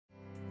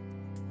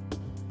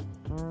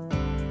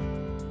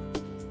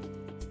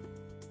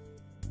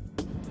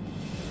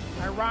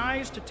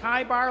rise to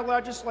tie bar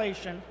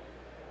legislation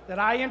that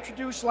I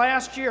introduced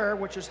last year,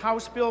 which is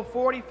House Bill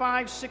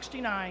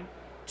 4569,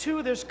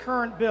 to this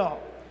current bill.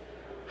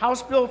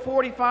 House Bill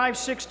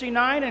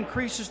 4569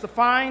 increases the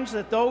fines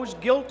that those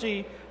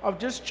guilty of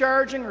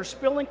discharging or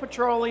spilling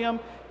petroleum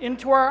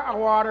into our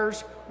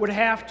waters would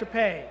have to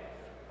pay.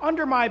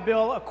 Under my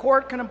bill, a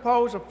court can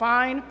impose a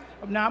fine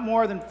of not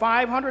more than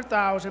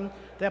 $500,000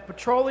 that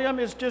petroleum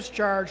is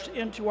discharged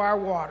into our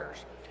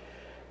waters.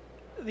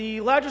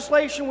 The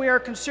legislation we are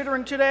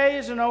considering today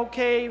is an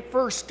okay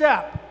first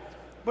step,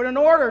 but in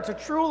order to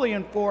truly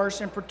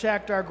enforce and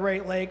protect our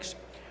Great Lakes,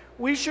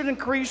 we should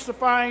increase the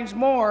fines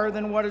more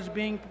than what is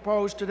being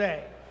proposed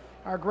today.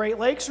 Our Great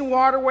Lakes and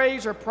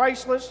waterways are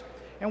priceless,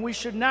 and we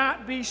should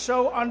not be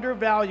so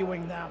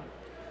undervaluing them.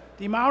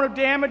 The amount of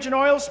damage an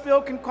oil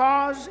spill can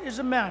cause is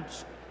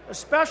immense,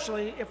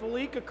 especially if a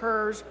leak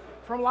occurs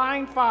from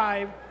Line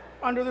 5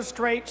 under the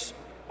Straits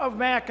of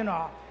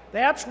Mackinac.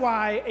 That's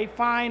why a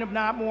fine of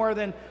not more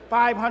than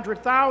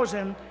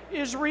 $500,000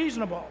 is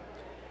reasonable.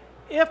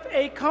 If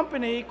a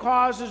company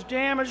causes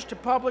damage to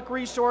public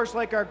resource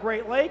like our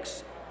Great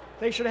Lakes,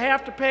 they should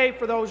have to pay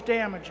for those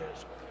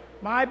damages.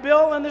 My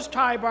bill and this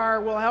tie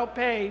bar will help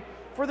pay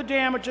for the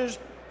damages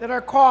that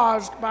are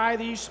caused by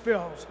these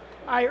spills.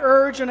 I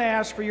urge and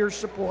ask for your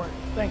support.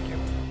 Thank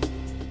you.